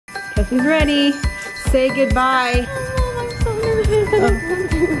Kesley's ready. Say goodbye. Oh, I'm so nervous. I don't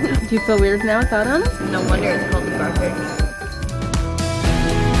want to. Do you feel weird now without them? No wonder it's called the carpet.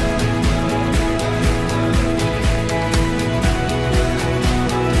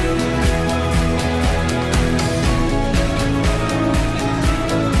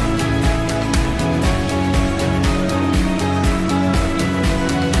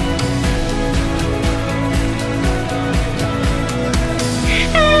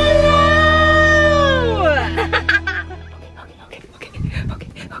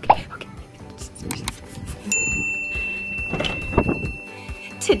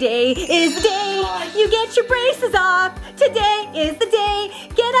 Today is the day you get your braces off. Today is the day.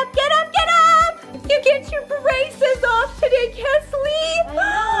 Get up, get up, get up. You get your braces off today, Kesley.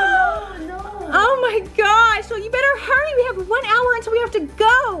 No. Oh my gosh. Well, you better hurry. We have 1 hour until we have to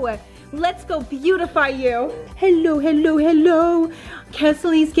go. Let's go beautify you. Hello, hello, hello.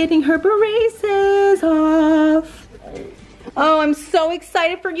 Kesley's getting her braces off. Oh, I'm so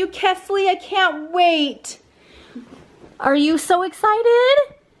excited for you, Kesley. I can't wait. Are you so excited?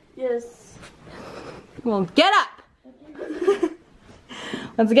 Yes. Well, get up.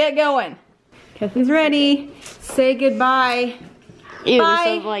 Let's get going. Kesley's ready. Say goodbye. Ew,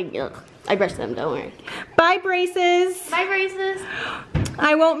 Bye. so like, ugh. I brushed them, don't worry. Bye, braces. Bye, braces.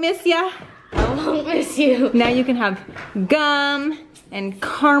 I won't miss ya. I won't miss you. Now you can have gum and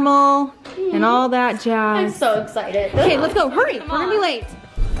caramel and all that I'm jazz. so excited. Okay, let's go. Hurry. Come We're gonna on. be late.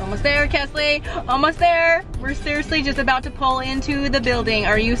 Almost there, Kesley. Almost there. We're seriously just about to pull into the building.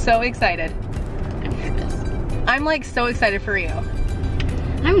 Are you so excited? I'm nervous. I'm like so excited for you.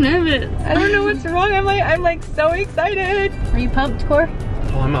 I'm nervous. I don't know what's wrong. I'm like so excited. Are you pumped, Cor?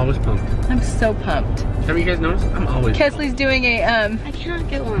 Oh, I'm always pumped. I'm so pumped. Have you guys noticed? I'm always Kesley's doing a I cannot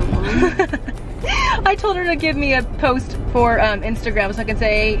get one, Mom. I told her to give me a post for Instagram so I can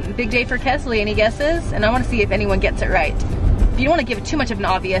say big day for Kesley. Any guesses? And I want to see if anyone gets it right. If you don't want to give it too much of an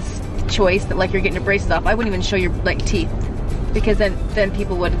obvious choice that like you're getting your braces off, I wouldn't even show your like teeth, because then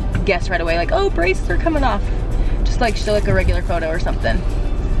people would guess right away like, oh, braces are coming off. Just like show like a regular photo or something. I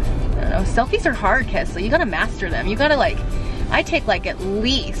don't know. Selfies are hard, Kesley. You gotta master them. You gotta like, I take like at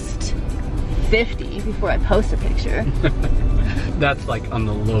least 50 before I post a picture. That's like on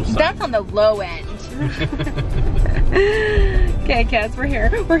the low side. That's on the low end. Okay, Kes, we're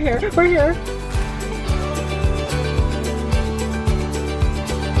here. We're here. We're here.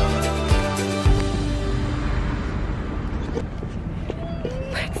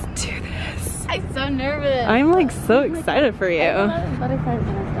 Let's do this. I'm so nervous. I'm like so excited for you. Butterflies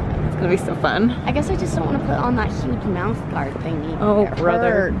in our stomach. It's gonna be so fun. I guess I just don't want to put on that huge mouth guard thingy. Oh, It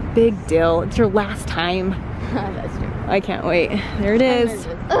brother. hurts. Big deal. It's your last time. That's true. I can't wait. There it is.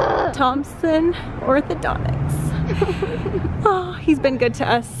 Ugh. Thompson Orthodontics. Oh, he's been good to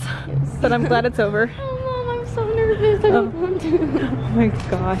us, but I'm glad it's over. Oh, Mom, I'm so nervous. I don't want to. Oh my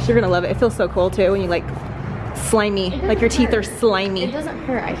gosh, you're gonna love it. It feels so cool too when you like slimy, like your teeth are slimy. It doesn't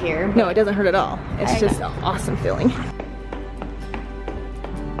hurt, I hear. No, it doesn't hurt at all. It's I just know. an awesome feeling.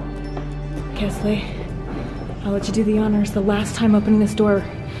 Kesley, I'll let you do the honors. The last time opening this door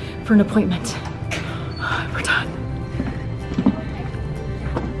for an appointment. We're done.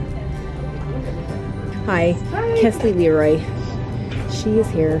 Hi, Kesley Leroy. She is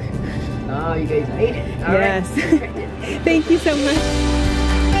here. Oh, you guys made it. All right. Yes. Thank you so much.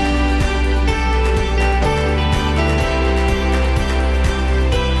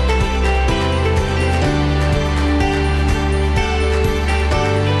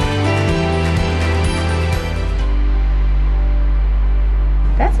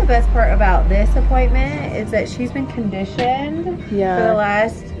 That's the best part about this appointment is that she's been conditioned for the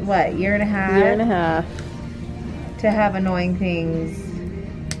last, what, year and a half? Year and a half. To have annoying things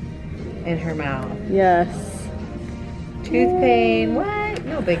in her mouth. Yes. Tooth pain, what?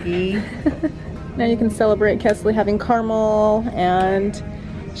 No biggie. Now you can celebrate Kesley having caramel and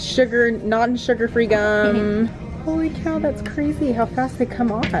sugar, non-sugar-free gum. Holy cow, that's crazy how fast they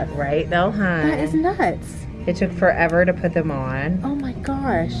come off. Right though, huh? That is nuts. It took forever to put them on. Oh my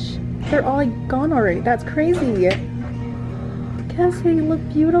gosh. They're all gone already. That's crazy. Kesley, you look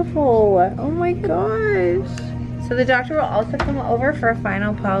beautiful. Oh my gosh. So the doctor will also come over for a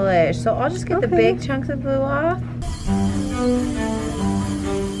final polish. So I'll just get the big chunks of glue off.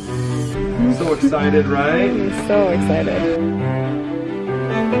 So excited, right? I'm so excited.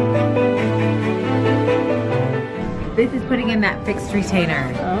 This is putting in that fixed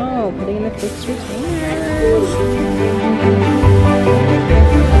retainer. Oh, putting in the fixed retainer.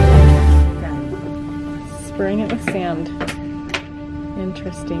 Spraying it with sand.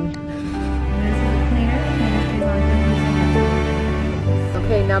 Interesting. So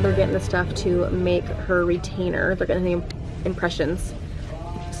Okay, now they're getting the stuff to make her retainer. They're getting the impressions.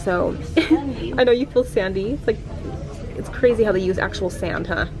 So, I know you feel sandy. It's like, it's crazy how they use actual sand,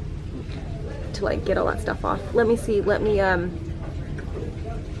 huh? To like get all that stuff off. Let me see that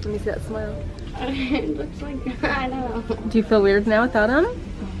smile. It looks like, I don't know. Do you feel weird now without them?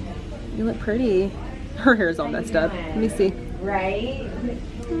 You look pretty. Her hair's all messed up. Let me see. Right?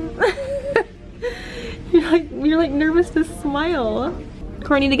 You're like nervous to smile.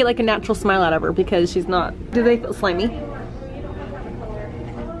 Corey, I need to get like a natural smile out of her because she's not. Do they feel slimy?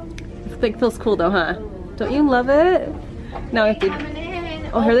 It feels cool though, huh? Don't you love it? Now I have to.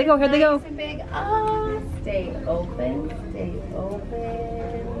 Oh, here they go, here they go. Oh, stay open, stay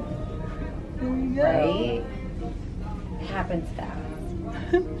open. Right? Happens fast.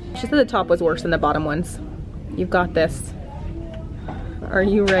 She said the top was worse than the bottom ones. You've got this. Are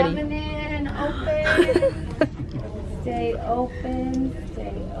you ready? Coming in, open. Stay open,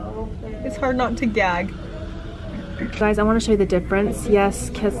 stay open. It's hard not to gag. Guys, I want to show you the difference.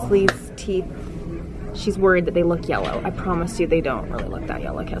 Yes, Kesley's teeth, she's worried that they look yellow. I promise you they don't really look that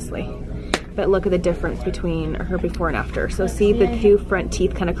yellow, Kesley. But look at the difference between her before and after. So see the two front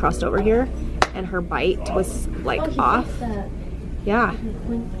teeth kind of crossed over here and her bite was like off. Yeah.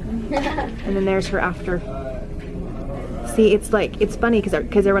 And then there's her after. See, it's like, it's funny because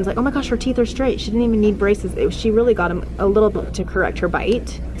everyone's like, oh my gosh, her teeth are straight. She didn't even need braces. She really got them a little bit to correct her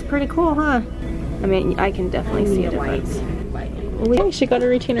bite. It's pretty cool, huh? I mean, I can definitely see a difference. Oh, she got her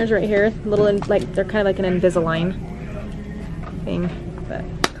retainers right here. Little, like, they're kind of like an Invisalign thing, but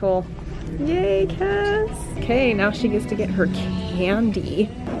cool. Yay, Kes. Okay, now she gets to get her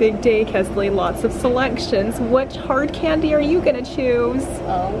candy. Big day, Kesley, lots of selections. Which hard candy are you gonna choose?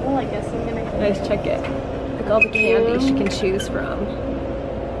 Oh, well, I guess I'm gonna go. Let's check it. Look all the candy she can choose from.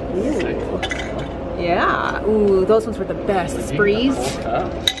 Ooh. Yeah. Ooh, those ones were the best. Sprees.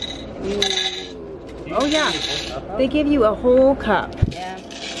 Oh yeah. They give you a whole cup. Yeah.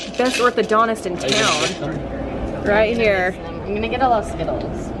 Best orthodontist in town. Right here. I'm gonna get a lot of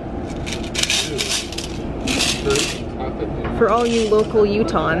Skittles. For all you local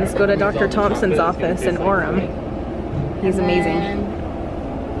Utahns, go to Dr. Thompson's office in Orem. He's amazing.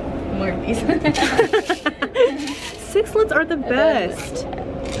 More of these. Sixlets are the best.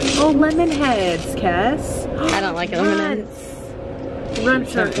 Oh, lemon heads, Kes. I don't like lemon heads.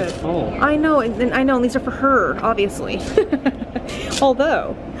 Runts are good. I know, and I know, and these are for her, obviously.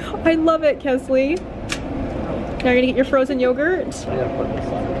 Although, I love it, Kesley. Now you're gonna get your frozen yogurt. I gotta put this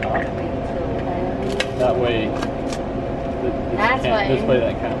on the top. That way, this way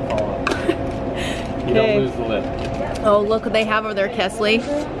that can't fall off. You don't lose the lip. Oh, look what they have over there, Kesley.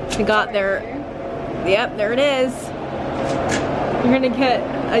 They got their, yep, there it is. You're gonna get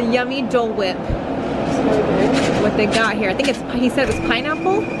a yummy Dole Whip. What they got here, I think it's, he said it was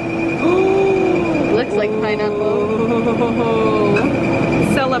pineapple. Looks like pineapple.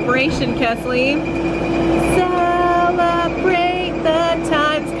 Celebration, Kesley. Celebrate the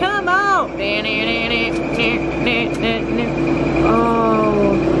times, come on.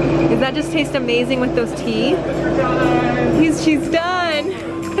 Oh, does that just taste amazing with those teeth? She's done.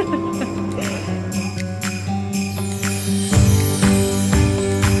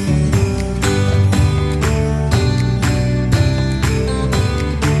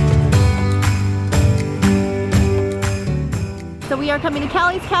 So we are coming to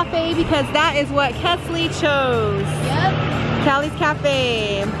Callie's Cafe because that is what Kesley chose. Yep. Callie's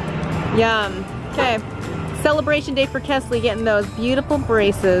Cafe. Yum. Okay. Celebration day for Kesley, getting those beautiful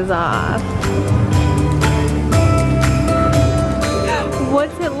braces off.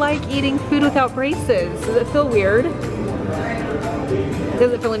 What's it like eating food without braces? Does it feel weird?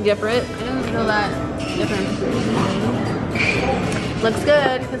 Does it feel indifferent? It doesn't feel that different. Looks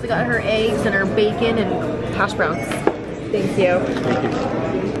good because I got her eggs and her bacon and hash browns. Thank you.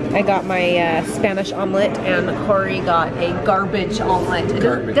 I got my Spanish omelet and Corey got a garbage omelet.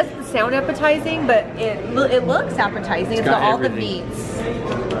 It doesn't sound appetizing, but it looks appetizing. It's got all the meats.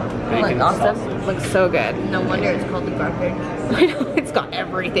 Look awesome. Looks so good. No wonder it's called the garbage. I know, it's got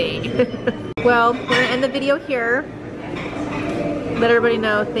everything. Well, we're gonna end the video here. Let everybody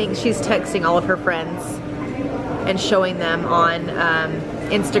know she's texting all of her friends and showing them on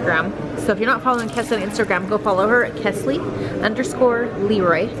Instagram. So if you're not following Kesley on Instagram, go follow her at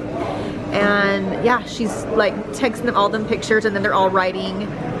Kesley_Leroy. And yeah, she's like texting them all them pictures, and then they're all writing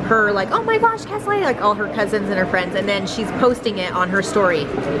her like, oh my gosh, Kesley, like all her cousins and her friends, and then she's posting it on her story.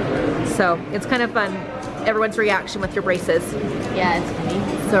 So it's kind of fun, everyone's reaction with your braces. Yeah, it's funny.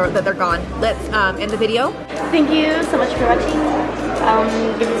 So that they're gone. Let's end the video. Thank you so much for watching.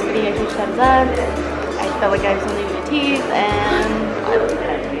 Give this video a huge thumbs up. I felt like I was only doing a tease, and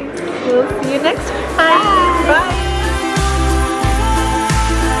We'll see you next time. Bye.